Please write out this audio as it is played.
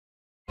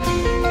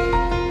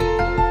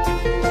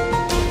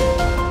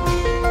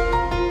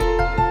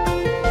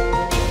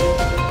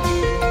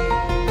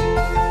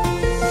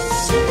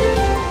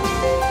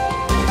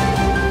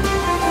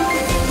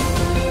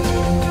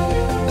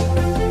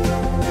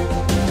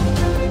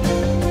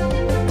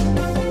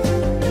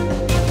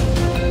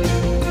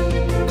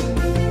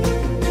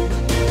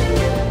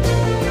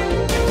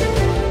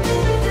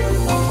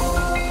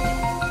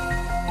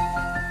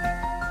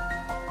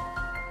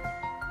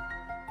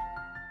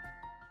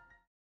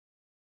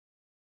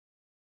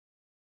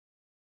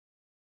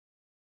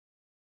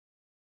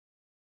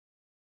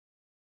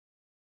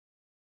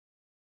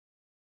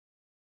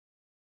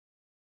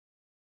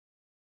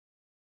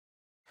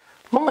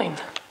Morning.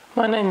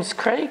 My name is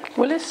Craig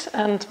Willis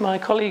and my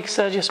colleague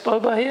Sergiusz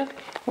here.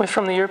 We're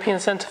from the European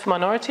Centre for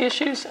Minority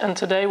Issues, and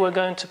today we're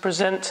going to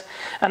present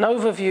an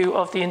overview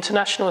of the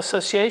International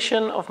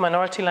Association of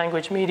Minority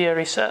Language Media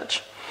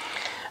Research.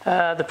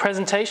 The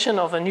presentation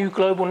of a new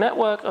global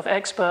network of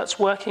experts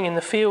working in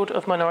the field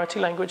of minority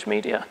language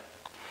media.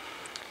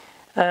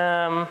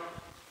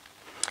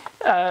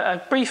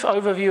 A brief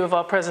overview of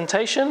our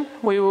presentation.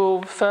 We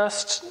will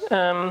first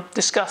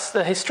discuss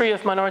the history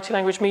of minority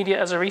language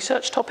media as a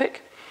research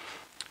topic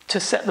to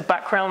set the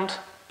background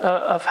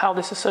of how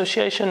this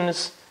association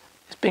has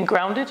been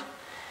grounded.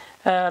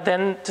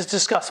 Then to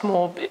discuss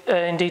more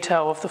in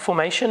detail of the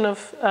formation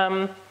of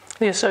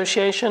the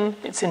association,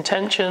 its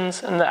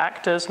intentions and the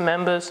actors,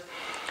 members.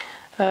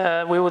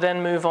 We will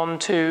then move on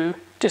to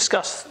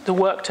discuss the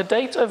work to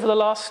date over the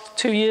last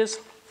 2 years.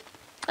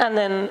 And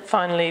then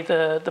finally,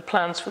 the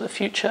plans for the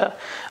future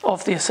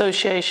of the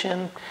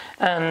association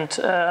and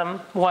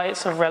why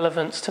it's of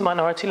relevance to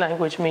minority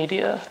language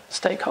media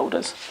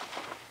stakeholders.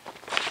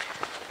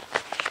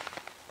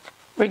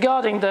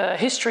 Regarding the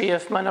history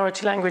of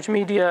minority language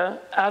media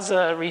as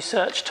a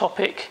research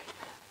topic,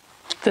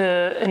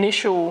 the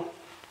initial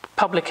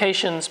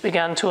publications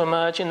began to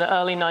emerge in the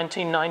early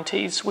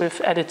 1990s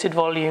with edited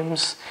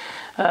volumes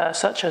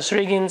such as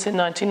Riggins in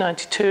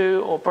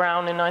 1992 or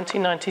Brown in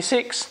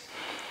 1996.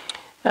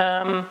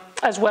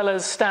 As well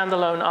as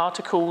standalone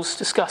articles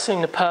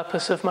discussing the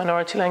purpose of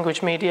minority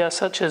language media,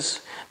 such as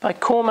by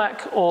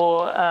Cormac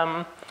or,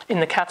 in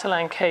the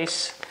Catalan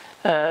case,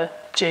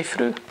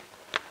 Jeffru.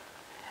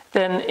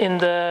 Then in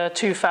the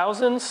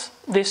 2000s,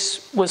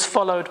 this was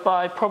followed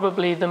by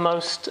probably the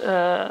most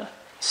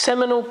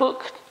seminal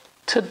book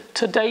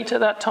to date at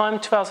that time,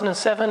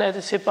 2007,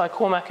 edited by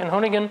Cormac and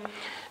Honnigan,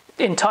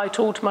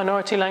 entitled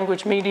Minority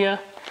Language Media.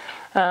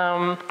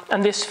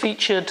 And this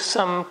featured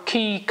some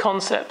key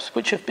concepts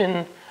which have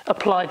been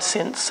applied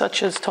since,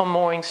 such as Tom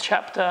Mooring's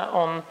chapter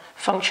on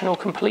functional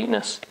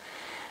completeness.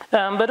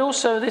 But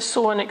also this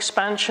saw an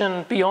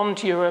expansion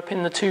beyond Europe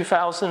in the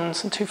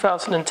 2000s and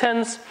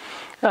 2010s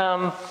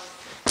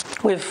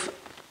with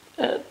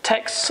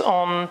texts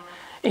on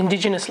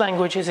indigenous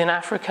languages in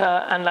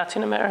Africa and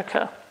Latin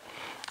America.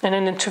 And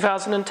in the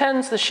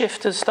 2010s, the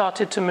shift has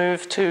started to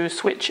move to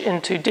switch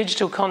into the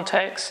digital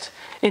context,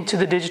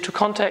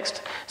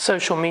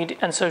 social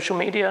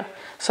media,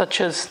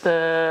 such as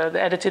the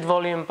edited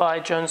volume by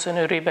Jones and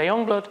Uribe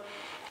Youngblood,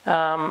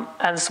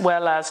 as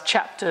well as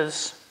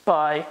chapters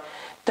by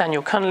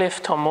Daniel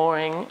Cunliffe, Tom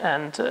Mooring,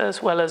 and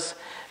as well as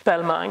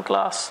Belma and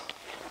Glass.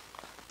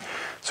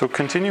 So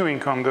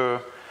continuing on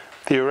the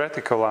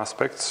theoretical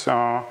aspects,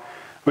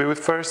 we would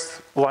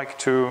first like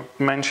to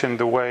mention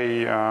the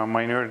way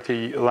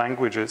minority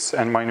languages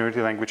and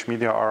minority language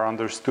media are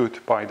understood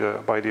by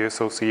the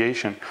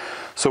association.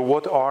 So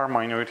what are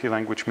minority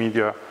language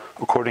media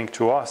according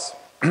to us?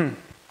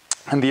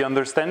 And the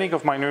understanding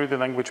of minority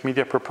language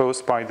media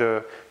proposed by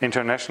the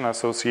International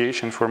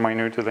Association for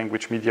Minority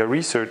Language Media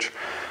Research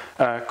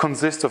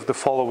consists of the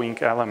following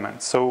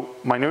elements. So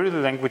minority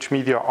language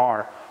media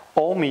are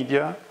all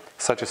media,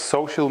 such as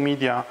social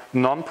media,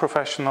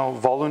 non-professional,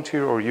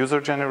 volunteer or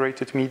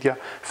user-generated media,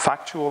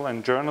 factual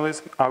and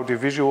journalism,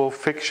 audiovisual,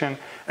 fiction,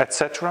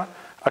 etc.,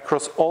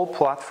 across all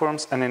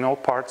platforms and in all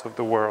parts of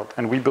the world.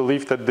 And we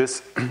believe that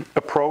this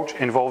approach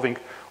involving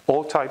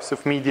all types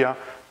of media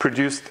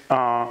produced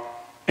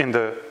in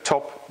the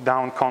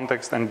top-down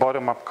context and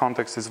bottom-up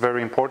context is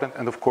very important,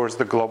 and of course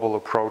the global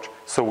approach.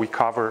 So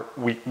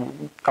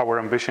our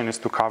ambition is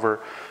to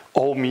cover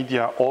all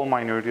media, all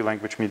minority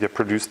language media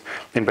produced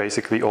in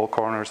basically all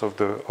corners of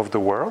the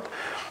world.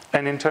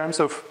 And in terms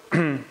of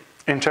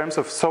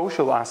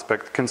social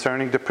aspect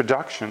concerning the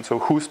production, so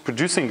who's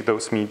producing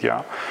those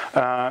media,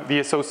 the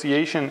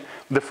association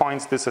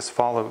defines this as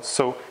follows.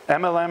 So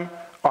MLM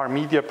are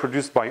media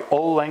produced by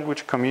all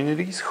language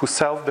communities who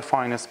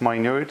self-define as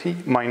minority,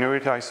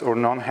 minoritized or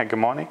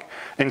non-hegemonic,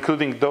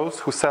 including those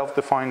who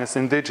self-define as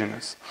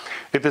indigenous.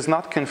 It is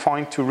not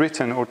confined to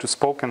written or to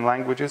spoken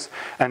languages,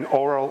 and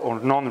oral or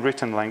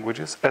non-written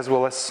languages, as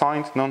well as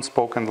signed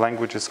non-spoken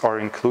languages are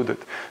included.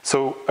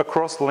 So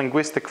across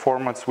linguistic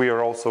formats we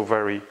are also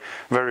very,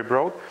 very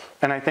broad.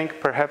 And I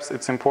think perhaps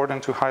it's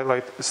important to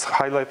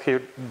highlight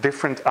here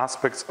different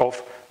aspects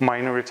of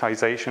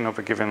minoritization of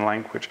a given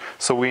language.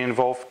 So we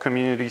involve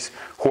communities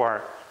who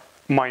are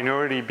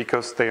minority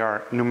because they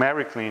are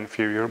numerically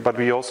inferior, but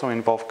we also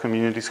involve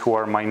communities who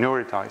are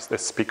minoritized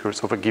as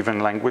speakers of a given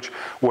language,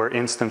 where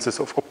instances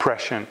of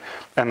oppression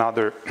and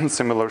other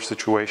similar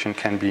situation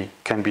can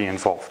be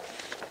involved.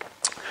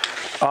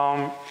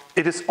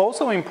 It is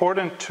also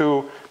important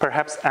to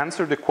perhaps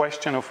answer the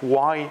question of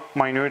why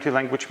minority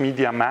language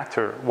media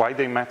matter, why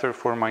they matter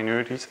for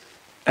minorities,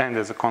 and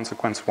as a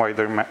consequence, why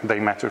they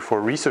matter for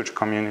research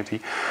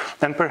community.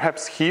 And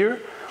perhaps here,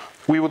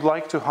 we would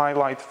like to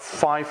highlight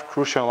 5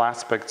 crucial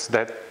aspects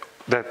that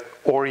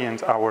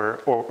orient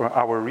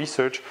our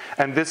research.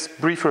 And this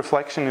brief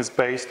reflection is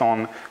based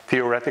on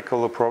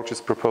theoretical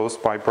approaches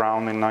proposed by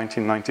Brown in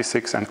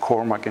 1996 and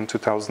Cormac in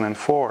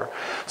 2004.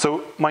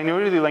 So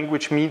minority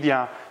language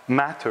media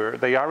matter,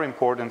 they are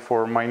important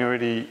for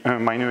minority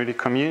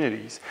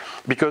communities,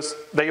 because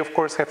they of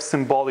course have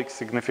symbolic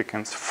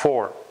significance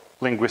for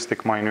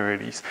linguistic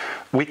minorities.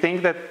 We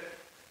think that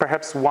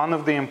perhaps one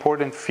of the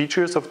important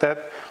features of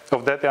that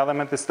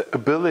element is the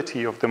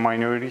ability of the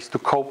minorities to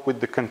cope with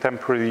the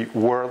contemporary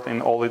world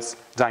in all its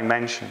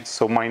dimensions.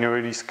 So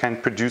minorities can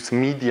produce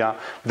media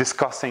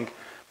discussing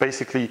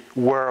basically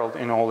world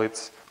in all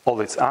its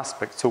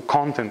aspects. So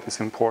content is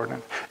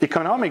important.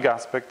 Economic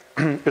aspect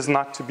is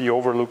not to be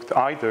overlooked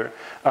either.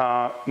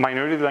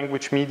 Minority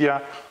language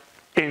media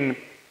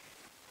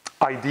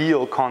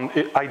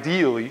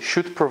ideally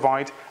should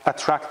provide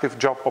attractive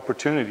job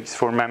opportunities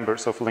for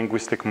members of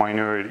linguistic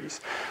minorities.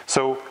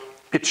 So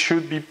it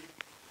should be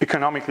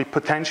economically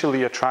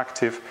potentially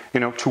attractive,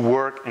 to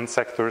work in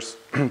sectors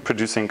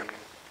producing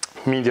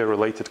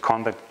media-related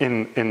content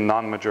in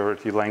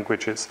non-majority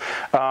languages.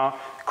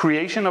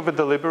 Creation of a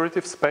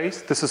deliberative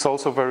space, this is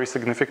also very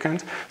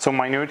significant. So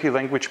minority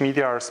language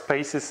media are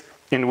spaces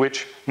in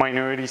which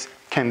minorities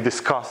can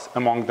discuss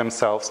among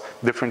themselves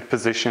different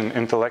positions,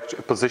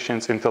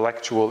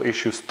 intellectual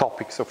issues,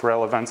 topics of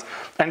relevance,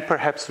 and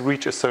perhaps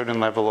reach a certain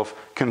level of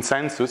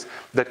consensus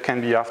that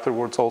can be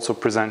afterwards also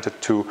presented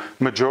to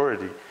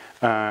majority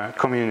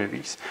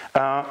communities.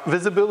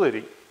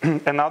 Visibility,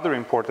 another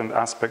important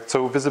aspect.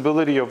 So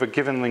visibility of a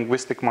given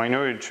linguistic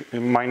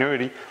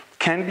minority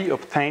can be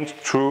obtained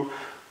through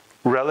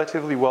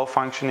relatively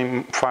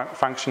well-functioning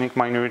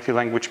minority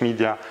language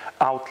media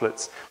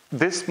outlets.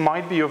 This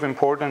might be of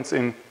importance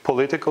in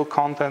political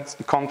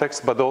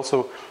context, but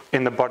also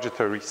in the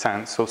budgetary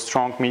sense. So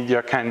strong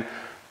media can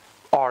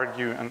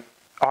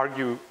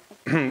argue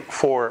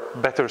for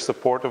better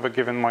support of a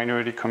given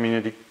minority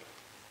community,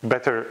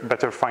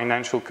 better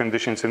financial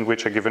conditions in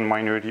which a given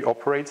minority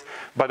operates,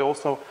 but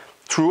also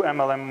true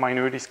MLM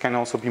minorities can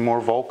also be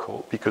more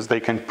vocal because they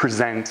can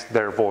present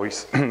their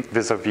voice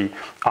vis-a-vis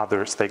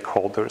other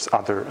stakeholders,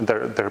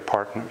 their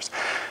partners.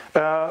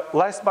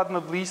 Last but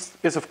not least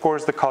is of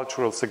course the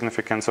cultural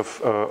significance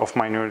of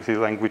minority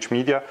language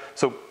media.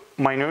 So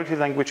minority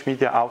language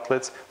media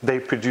outlets, they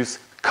produce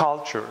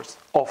cultures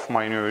of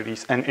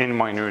minorities and in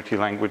minority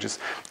languages,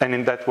 and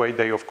in that way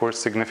they of course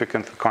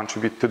significantly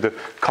contribute to the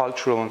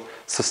cultural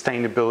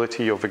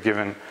sustainability of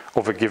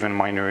a given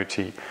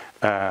minority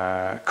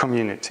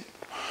community.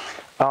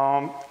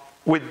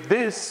 With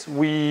this,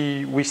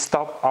 we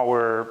stop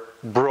our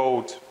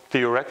broad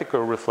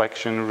theoretical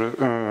reflection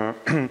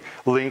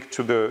linked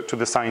to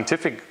the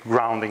scientific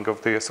grounding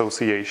of the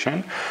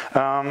association,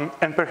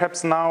 and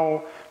perhaps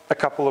now a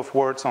couple of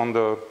words on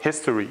the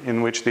history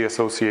in which the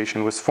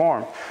association was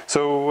formed.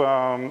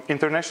 So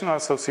International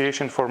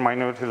Association for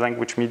Minority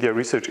Language Media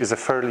Research is a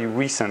fairly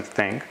recent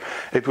thing.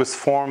 It was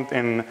formed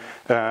in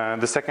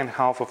the second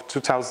half of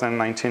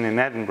 2019 in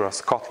Edinburgh,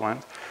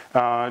 Scotland,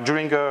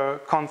 during a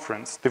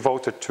conference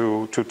devoted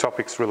to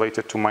topics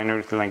related to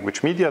minority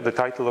language media. The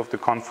title of the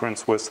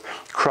conference was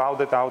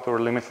Crowded Out or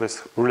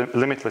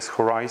Limitless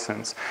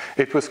Horizons.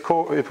 It was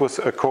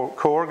a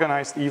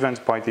co-organized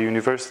event by the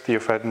University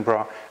of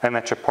Edinburgh and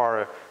Echepare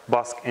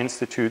Basque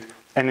Institute,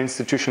 an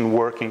institution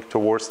working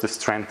towards the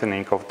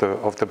strengthening of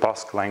the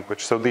Basque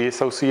language. So the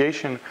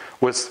association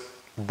was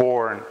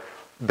born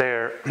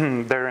there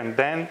and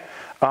then.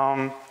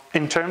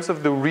 In terms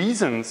of the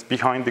reasons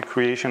behind the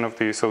creation of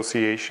the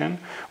association,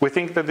 we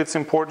think that it's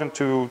important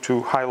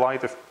to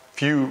highlight a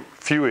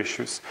few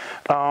issues.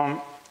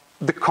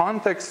 The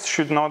context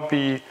should not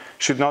be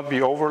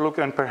overlooked,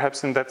 and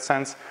perhaps in that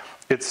sense,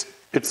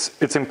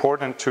 it's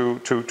important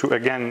to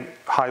again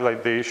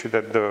highlight the issue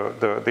that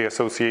the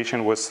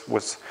association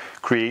was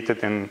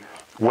created in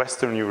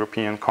Western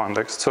European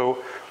context.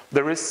 So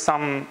there is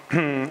some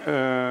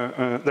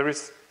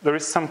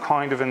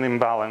kind of an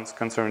imbalance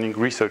concerning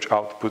research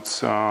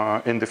outputs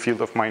in the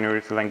field of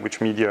minority language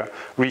media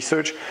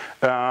research.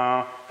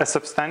 A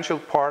substantial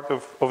part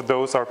of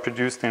those are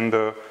produced in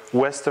the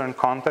Western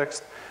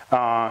context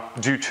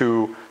due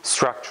to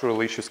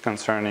structural issues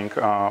concerning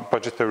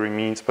budgetary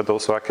means, but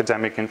also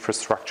academic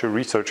infrastructure,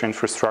 research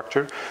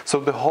infrastructure. So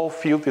the whole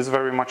field is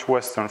very much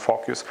Western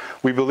focused.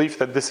 We believe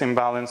that this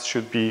imbalance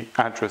should be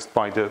addressed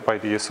by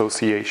the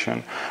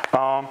association.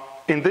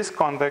 In this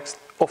context,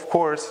 of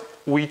course,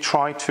 we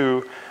try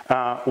to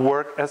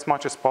work as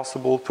much as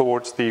possible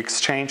towards the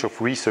exchange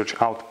of research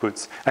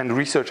outputs and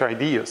research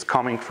ideas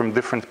coming from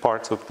different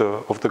parts of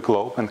the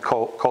globe and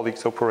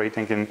colleagues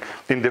operating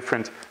in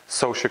different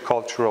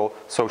socio-cultural,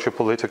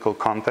 socio-political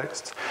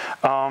contexts.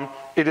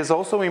 It is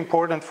also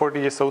important for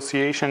the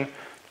association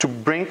to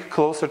bring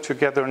closer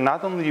together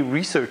not only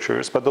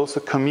researchers but also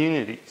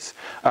communities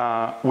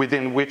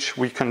within which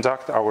we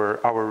conduct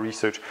our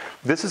research.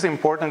 This is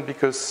important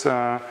because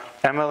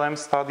MLM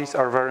studies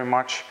are very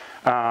much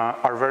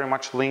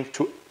linked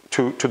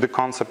to the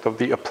concept of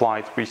the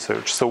applied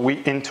research. So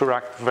we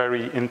interact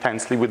very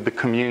intensely with the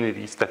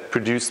communities that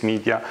produce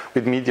media,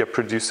 with media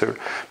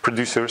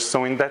producers.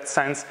 So in that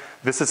sense,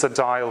 this is a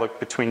dialogue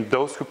between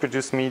those who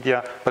produce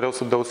media, but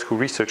also those who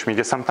research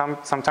media.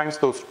 Sometimes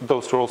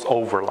those roles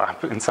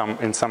overlap in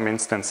some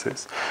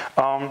instances.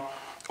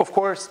 Of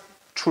course,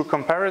 through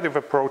comparative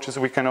approaches,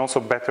 we can also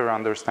better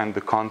understand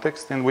the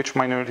context in which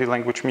minority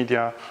language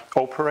media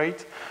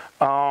operate.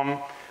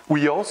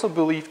 We also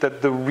believe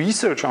that the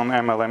research on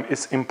MLM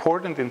is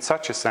important in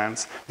such a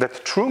sense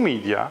that through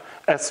media,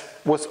 as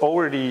was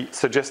already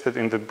suggested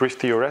in the brief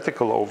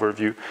theoretical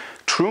overview,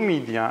 through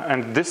media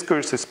and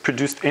discourses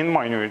produced in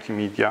minority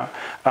media,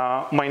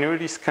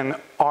 minorities can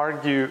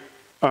argue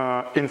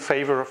in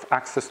favor of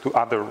access to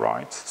other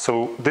rights.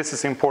 So this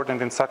is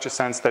important in such a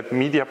sense that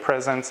media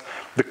presence,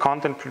 the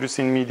content produced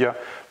in media,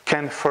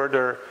 can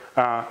further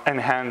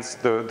enhance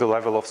the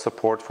level of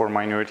support for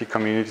minority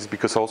communities,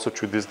 because also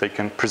through this they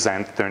can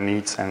present their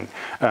needs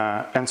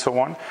and so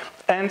on.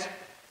 And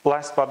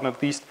last but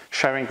not least,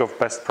 sharing of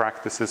best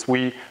practices.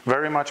 We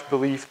very much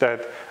believe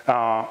that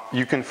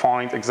you can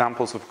find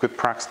examples of good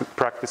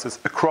practices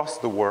across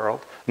the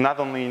world, not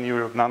only in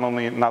Europe, not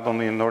only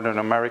in Northern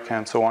America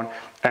and so on,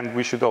 and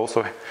we should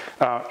also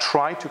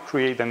try to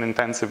create an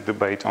intensive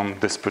debate on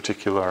this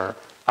particular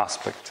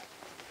aspect.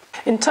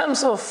 In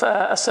terms of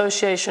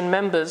association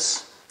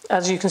members,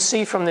 as you can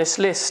see from this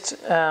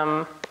list,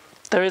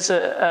 there is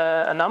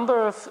a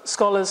number of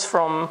scholars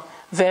from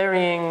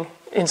varying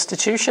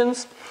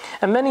institutions,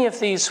 and many of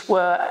these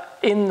were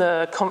in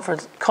the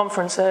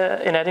conference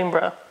in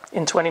Edinburgh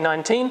in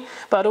 2019,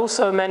 but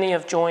also many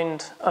have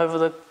joined over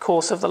the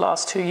course of the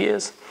last 2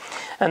 years.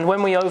 And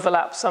when we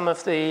overlap some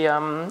of the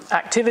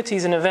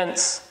activities and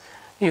events,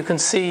 you can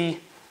see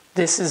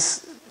this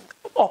is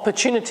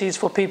opportunities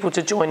for people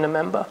to join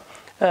the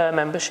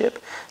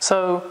membership.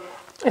 So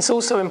it's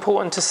also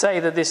important to say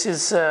that this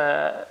is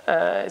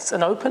it's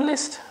an open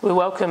list. We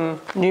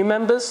welcome new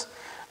members.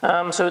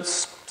 So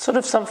it's sort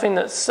of something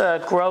that's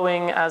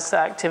growing as the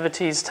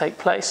activities take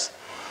place.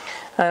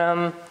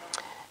 And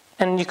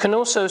you can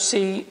also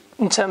see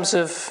in terms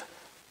of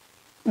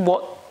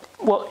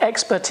what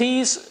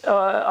expertise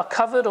are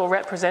covered or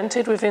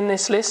represented within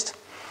this list.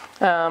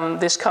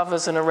 This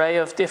covers an array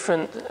of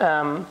different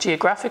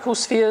geographical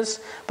spheres,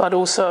 but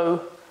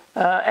also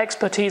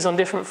expertise on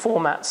different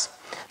formats.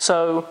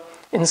 So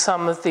in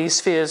some of these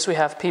spheres, we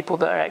have people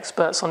that are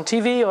experts on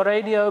TV or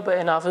radio, but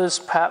in others,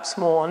 perhaps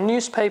more on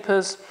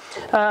newspapers,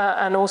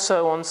 and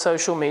also on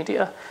social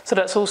media. So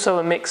that's also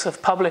a mix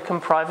of public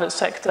and private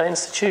sector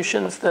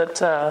institutions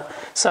that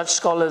such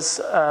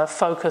scholars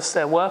focus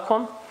their work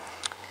on.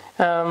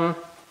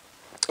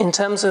 In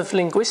terms of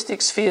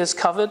linguistic spheres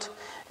covered,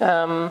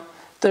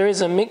 there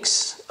is a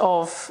mix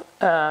of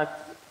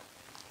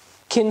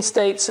kin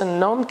states and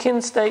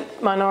non-kin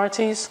state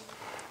minorities.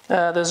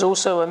 There's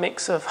also a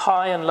mix of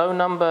high and low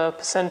number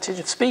percentage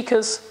of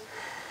speakers.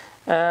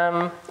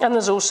 And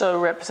there's also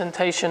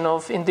representation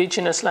of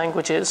indigenous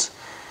languages.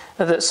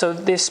 So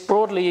this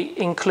broadly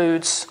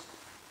includes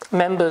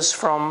members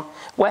from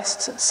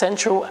West,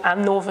 Central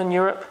and Northern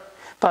Europe,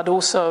 but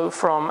also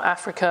from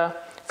Africa,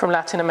 from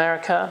Latin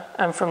America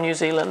and from New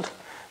Zealand.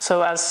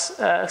 So as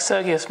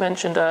Sergiusz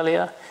mentioned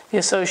earlier, the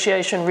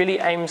association really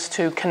aims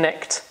to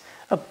connect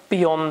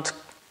beyond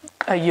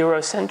a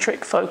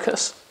Eurocentric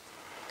focus.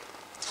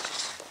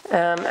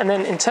 And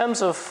then in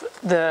terms of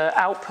the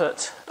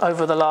output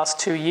over the last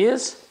 2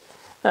 years,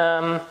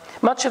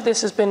 much of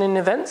this has been in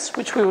events,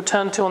 which we will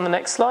turn to on the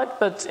next slide.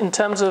 But in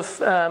terms of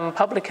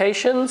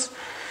publications,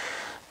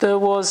 there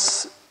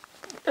was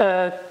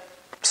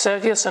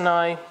Sergiusz and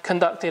I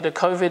conducted a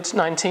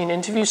COVID-19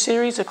 interview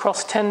series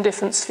across 10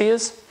 different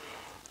spheres.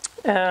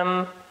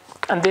 And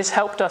this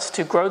helped us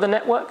to grow the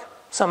network.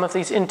 Some of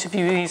these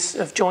interviewees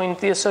have joined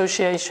the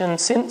association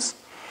since.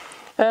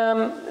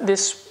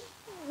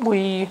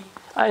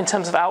 In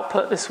terms of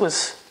output, this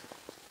was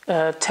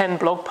 10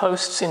 blog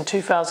posts in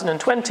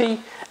 2020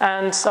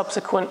 and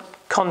subsequent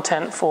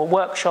content for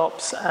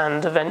workshops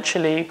and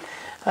eventually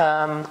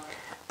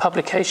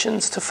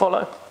publications to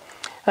follow.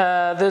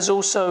 There's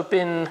also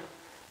been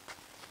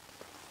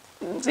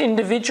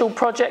individual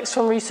projects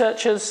from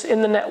researchers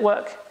in the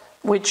network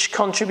which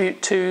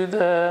contribute to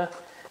the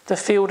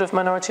field of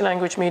minority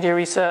language media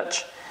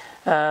research.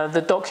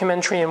 The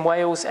documentary in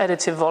Wales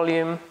edited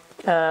volume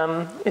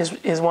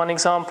is one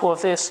example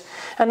of this,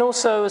 and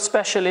also a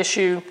special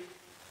issue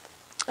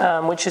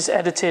which is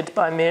edited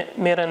by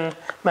Miran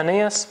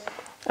Manias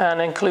and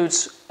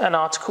includes an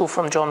article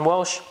from John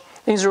Walsh.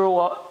 These are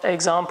all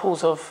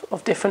examples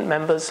of different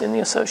members in the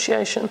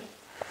association,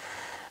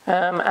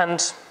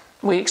 and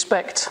we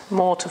expect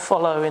more to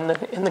follow in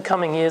the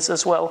coming years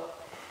as well.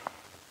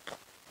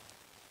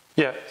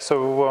 Yeah,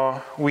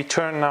 so we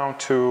turn now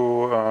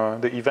to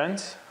the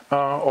events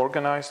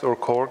organized or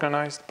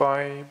co-organized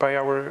by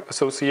our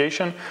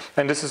association.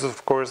 And this is,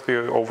 of course,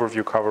 the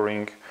overview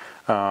covering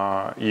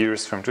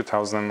years from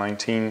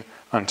 2019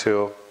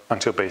 until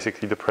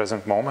basically the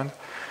present moment,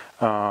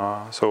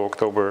 so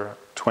October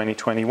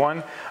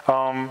 2021.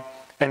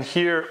 And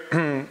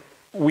here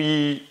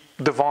we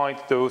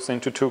divide those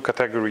into two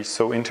categories,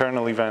 so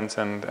internal events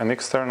and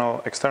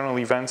external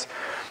events.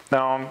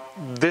 Now,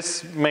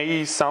 this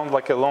may sound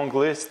like a long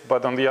list,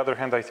 but on the other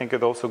hand, I think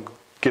it also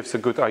gives a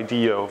good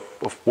idea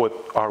of what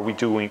are we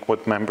doing,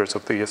 what members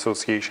of the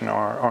association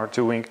are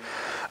doing.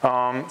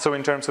 So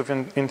in terms of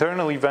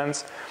internal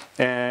events,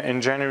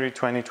 In January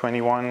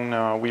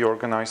 2021, we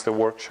organized a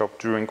workshop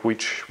during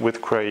which, with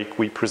Craig,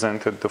 we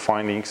presented the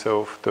findings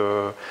of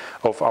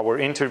our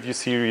interview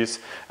series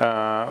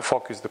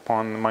focused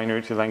upon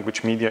minority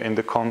language media in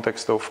the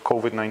context of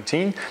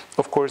COVID-19.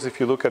 Of course, if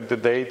you look at the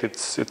date,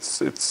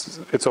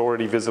 it's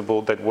already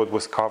visible that what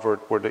was covered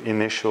were the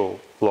initial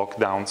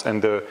lockdowns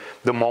and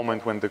the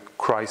moment when the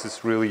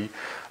crisis really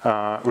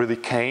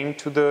came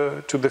to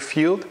the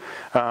field.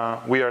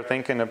 We are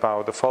thinking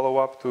about the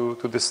follow-up to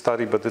this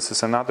study, but this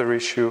is another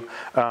issue.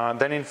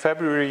 Then in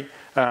February,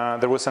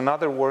 there was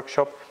another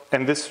workshop,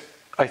 and this,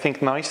 I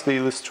think, nicely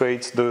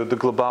illustrates the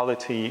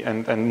globality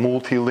and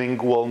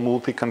multilingual,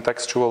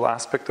 multi-contextual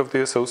aspect of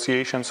the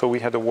association. So we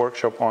had a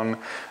workshop on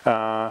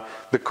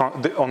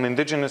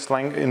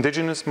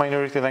indigenous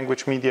minority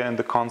language media and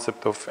the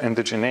concept of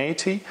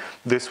indigeneity.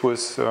 This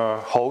was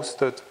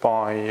hosted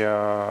by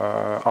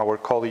our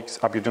colleagues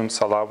Abiodun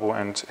Salabu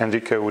and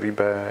Enrique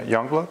Uribe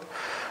Youngblood.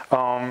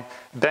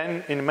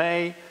 Then in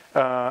May,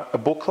 a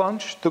book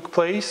launch took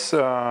place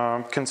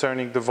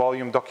concerning the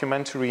volume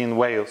Documentary in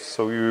Wales.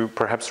 So you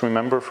perhaps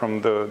remember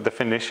from the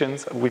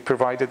definitions we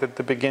provided at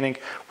the beginning,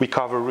 we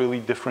cover really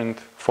different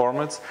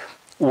formats.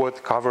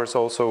 What covers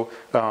also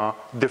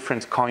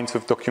different kinds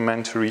of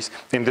documentaries.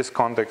 In this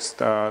context,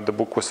 the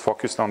book was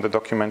focused on the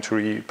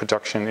documentary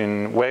production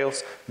in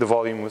Wales. The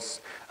volume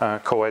was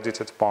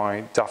co-edited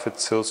by David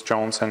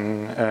Sills-Jones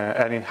and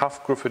Erin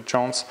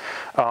Huff-Griffith-Jones.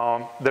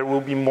 There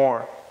will be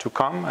more to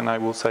come, and I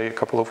will say a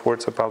couple of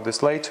words about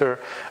this later.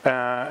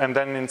 And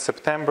then in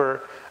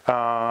September,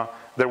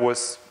 there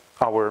was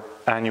our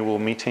annual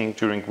meeting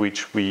during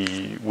which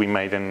we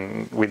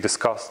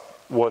discussed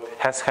what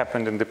has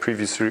happened in the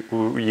previous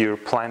year,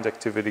 planned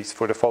activities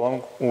for the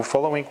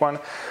following one,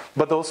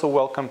 but also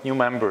welcomed new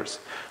members,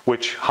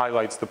 which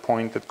highlights the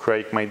point that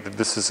Craig made, that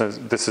this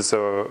is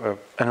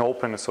an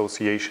open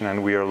association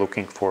and we are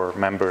looking for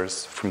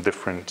members from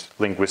different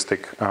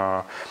linguistic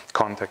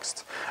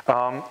contexts.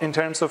 In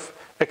terms of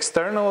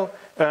external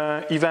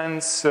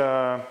events,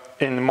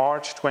 in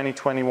March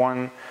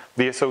 2021,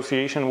 the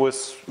association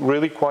was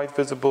really quite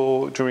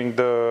visible during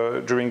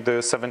the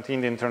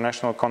 17th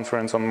International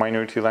Conference on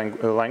Minority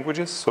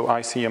Languages, so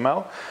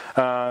ICML.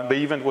 The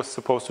event was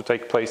supposed to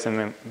take place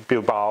in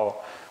Bilbao,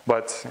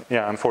 but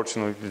yeah,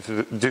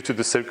 unfortunately, due to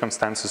the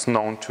circumstances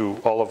known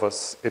to all of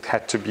us, it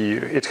had to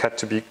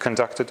be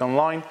conducted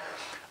online.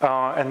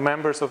 And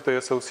members of the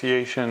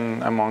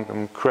association, among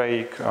them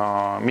Craig,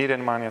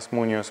 Miren Manias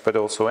Munoz, but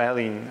also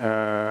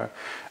Ellen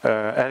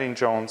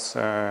Jones,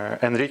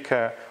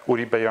 Enrique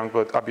Uribe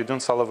Youngblood,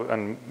 Abiodun Salavu,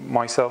 and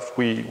myself,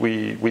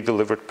 we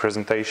delivered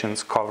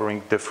presentations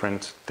covering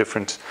different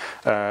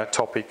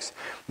topics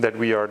that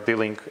we are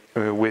dealing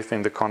with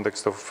in the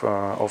context of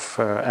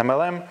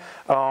MLM.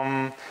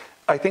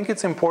 I think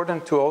it's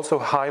important to also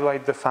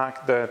highlight the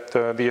fact that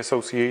the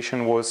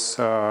association was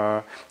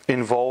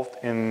involved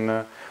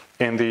in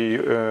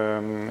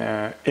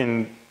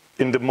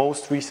the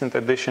most recent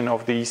edition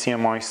of the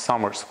ECMI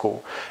Summer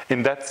School.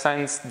 In that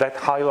sense, that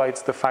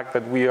highlights the fact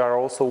that we are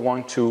also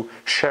want to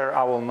share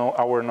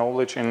our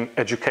knowledge in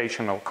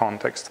educational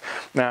context.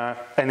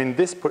 And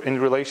in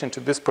relation to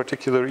this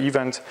particular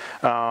event,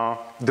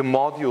 the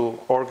module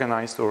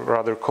organized, or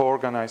rather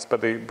co-organized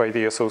by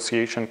the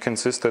association,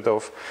 consisted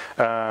of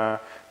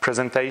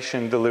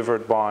presentation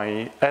delivered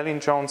by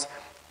Ellen Jones,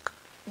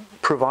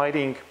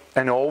 providing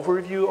an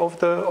overview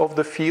of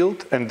the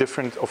field and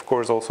different, of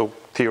course, also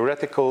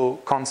theoretical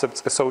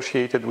concepts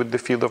associated with the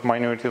field of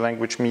minority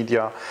language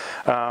media.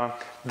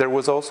 There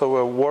was also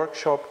a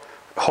workshop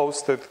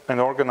hosted and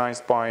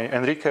organized by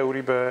Enrique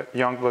Uribe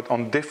Youngblood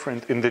on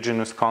different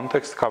indigenous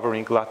contexts,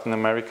 covering Latin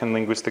American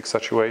linguistic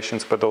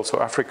situations, but also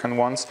African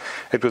ones.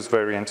 It was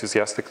very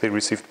enthusiastically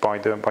received by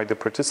the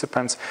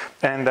participants.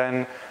 And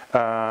then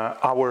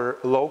our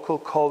local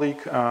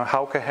colleague,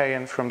 Hauke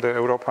Heyen from the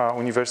Europa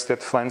University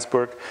at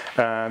Flensburg,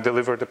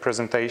 delivered a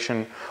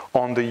presentation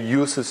on the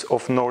uses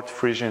of Nord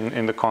Frisian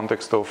in the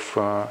context of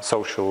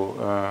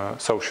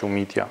social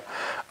media.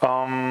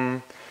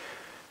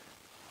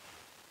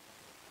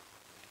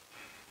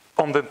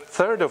 On the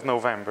 3rd of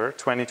November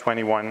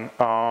 2021,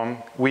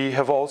 we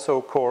have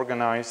also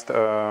co-organized,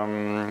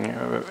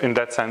 in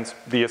that sense,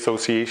 the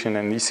association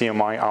and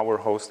ECMI, our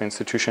host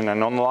institution,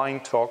 an online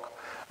talk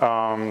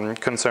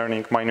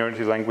concerning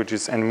minority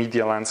languages and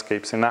media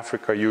landscapes in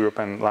Africa, Europe,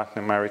 and Latin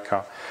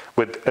America,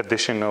 with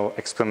additional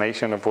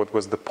explanation of what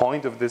was the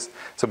point of this.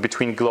 So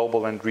between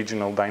global and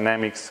regional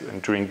dynamics,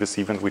 and during this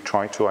event we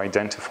tried to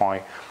identify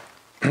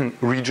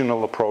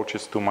regional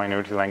approaches to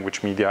minority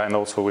language media, and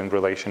also in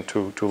relation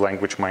to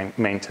language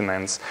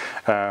maintenance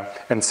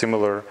and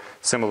similar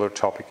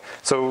topic.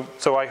 So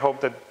I hope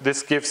that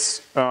this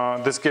gives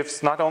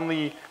not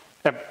only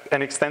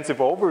an extensive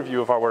overview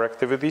of our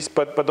activities,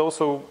 but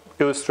also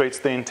illustrates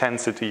the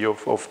intensity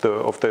of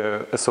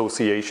the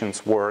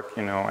association's work,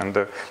 and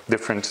the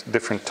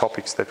different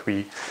topics that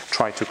we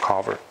try to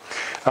cover.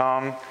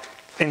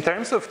 In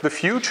terms of the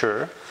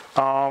future,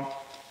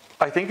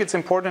 I think it's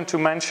important to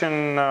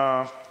mention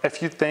a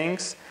few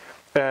things.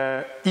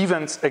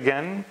 Events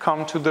again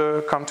come to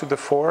the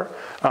fore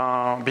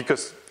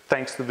because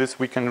thanks to this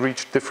we can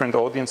reach different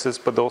audiences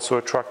but also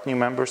attract new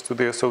members to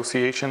the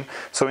association.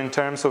 So in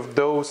terms of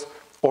those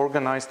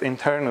organized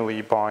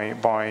internally by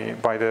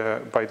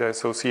the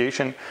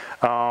association,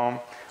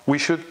 we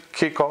should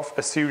kick off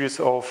a series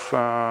of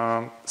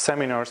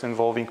seminars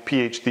involving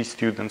PhD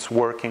students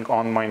working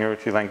on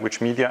minority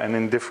language media and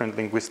in different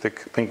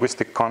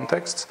linguistic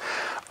contexts.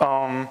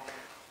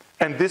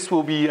 And this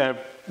will be a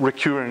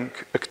recurring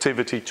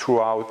activity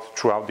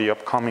throughout the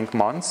upcoming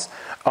months.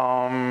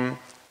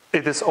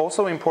 It is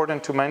also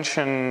important to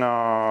mention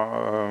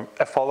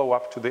a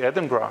follow-up to the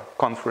Edinburgh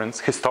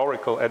conference,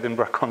 historical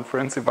Edinburgh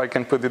conference, if I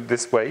can put it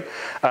this way.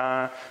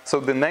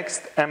 So the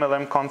next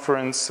MLM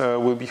conference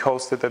will be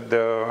hosted at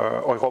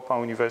the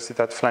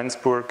Europa-Universität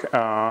Flensburg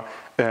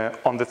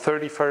on the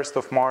 31st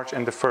of March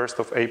and the 1st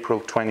of April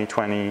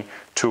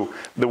 2022.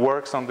 The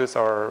works on this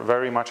are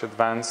very much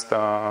advanced.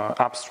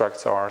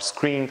 Abstracts are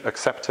screened,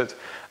 accepted.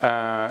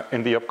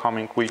 In the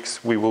upcoming weeks,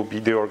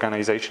 the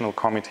organizational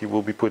committee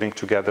will be putting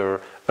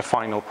together a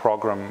final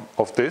program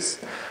of this.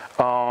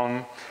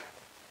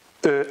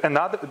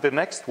 The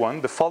next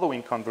one, the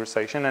following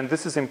conversation, and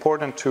this is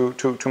important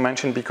to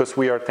mention because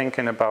we are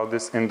thinking about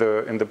this in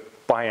the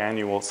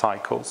biannual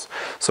cycles.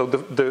 So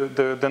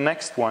the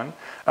next one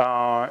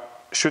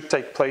should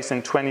take place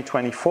in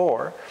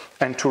 2024,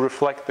 and to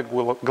reflect the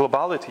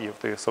globality of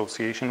the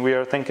association, we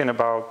are thinking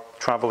about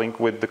traveling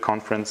with the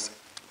conference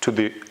to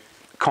the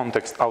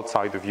context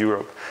outside of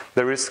Europe.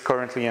 There is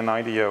currently an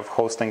idea of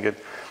hosting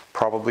it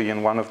probably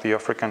in one of the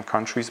African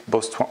countries.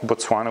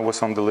 Botswana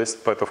was on the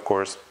list, but of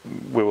course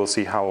we will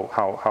see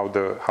how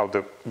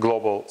the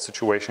global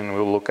situation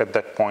will look at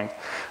that point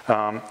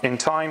in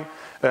time.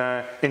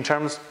 In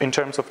terms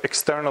of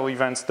external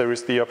events, there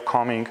is the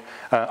upcoming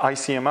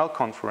ICML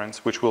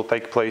conference, which will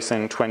take place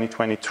in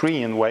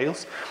 2023 in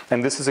Wales.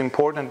 And this is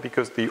important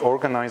because the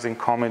organizing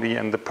committee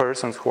and the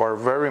persons who are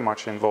very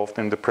much involved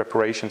in the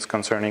preparations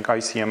concerning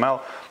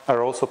ICML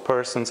are also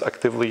persons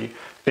actively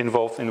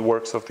involved in the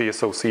works of the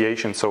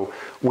association. So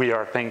we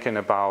are thinking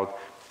about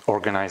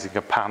organizing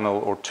a panel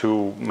or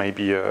two,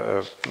 maybe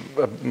a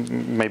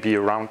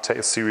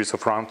series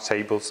of round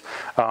tables,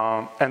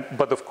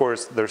 but of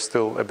course there's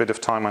still a bit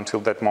of time until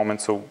that moment.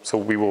 So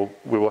we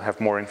will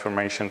have more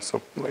information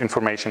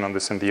on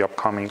this in the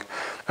upcoming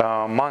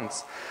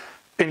months.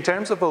 In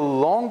terms of a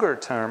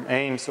longer-term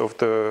aims of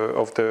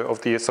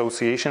the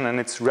association and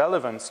its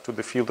relevance to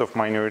the field of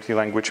minority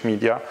language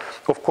media,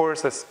 of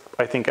course, as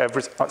I think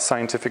every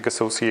scientific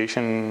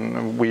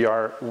association, we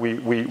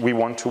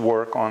want to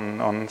work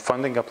on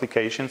funding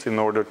applications in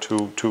order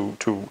to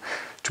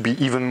be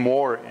even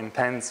more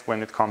intense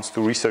when it comes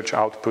to research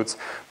outputs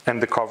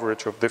and the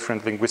coverage of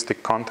different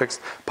linguistic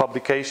contexts.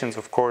 Publications,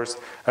 of course,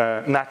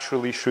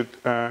 naturally should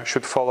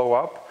follow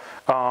up.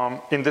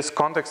 In this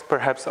context,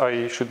 perhaps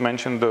I should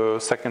mention the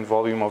second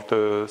volume of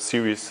the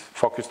series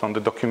focused on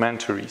the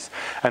documentaries.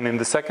 And in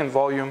the second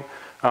volume,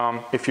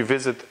 if you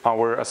visit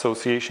our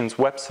association's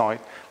website,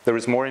 there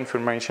is more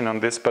information on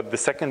this, but the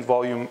second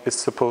volume is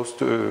supposed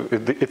to,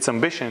 its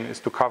ambition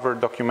is to cover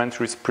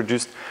documentaries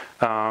produced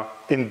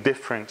in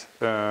different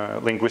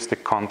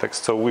linguistic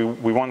contexts. So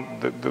we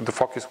want, the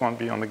focus won't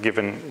be on a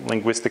given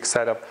linguistic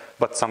setup,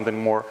 but something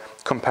more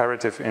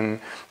comparative in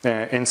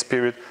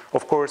spirit.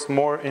 Of course,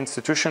 more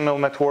institutional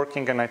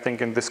networking, and I think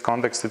in this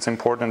context it's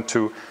important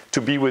to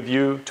be with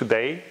you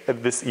today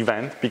at this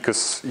event,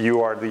 because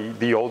you are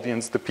the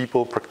audience, the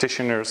people,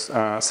 practitioners,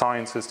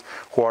 scientists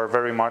who are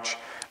very much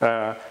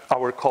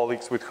our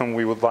colleagues with whom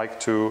we would like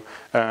to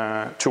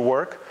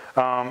work.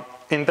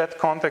 In that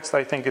context,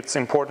 I think it's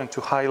important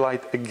to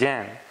highlight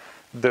again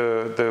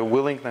the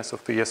willingness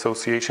of the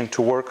association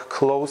to work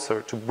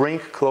closer, to bring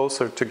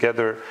closer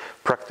together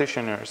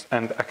practitioners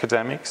and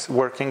academics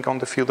working on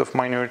the field of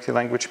minority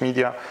language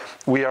media.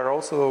 We are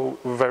also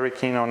very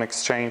keen on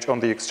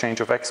the exchange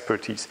of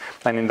expertise,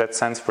 and in that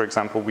sense, for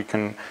example, we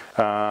can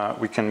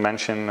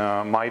mention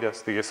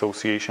MIDAS, the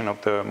Association of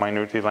the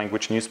Minority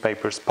Language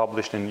Newspapers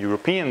published in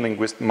European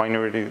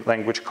minority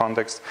language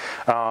context,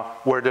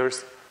 where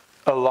there's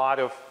a lot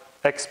of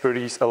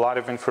expertise, a lot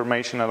of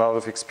information, a lot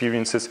of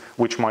experiences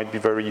which might be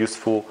very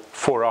useful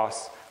for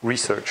us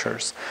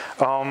researchers.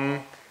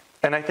 And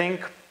I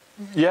think,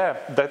 yeah,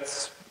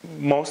 that's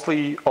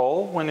mostly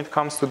all when it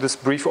comes to this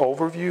brief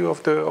overview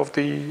of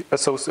the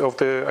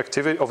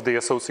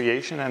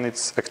association and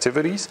its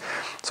activities.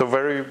 So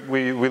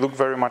we look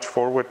very much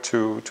forward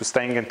to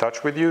staying in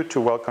touch with you, to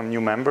welcome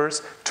new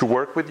members, to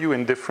work with you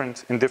in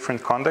different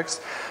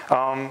contexts.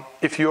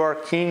 If you are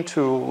keen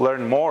to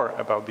learn more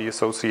about the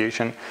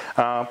association,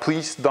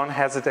 please don't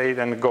hesitate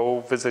and go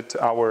visit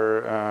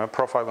our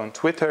profile on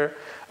Twitter.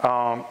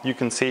 You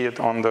can see it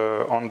on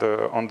the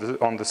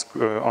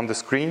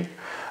screen,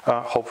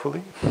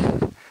 hopefully.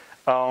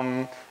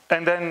 And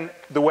then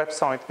the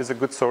website is a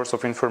good source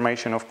of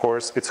information. Of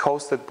course, it's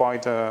hosted by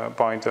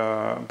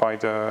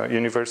the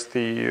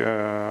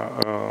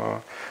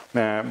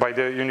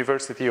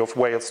University of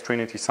Wales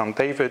Trinity St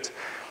David.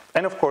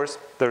 And of course,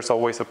 there's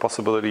always a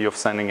possibility of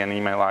sending an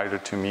email either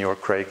to me or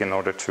Craig in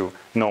order to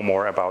know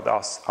more about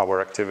us,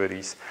 our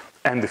activities,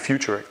 and the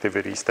future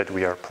activities that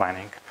we are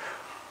planning.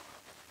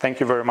 Thank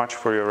you very much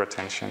for your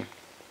attention.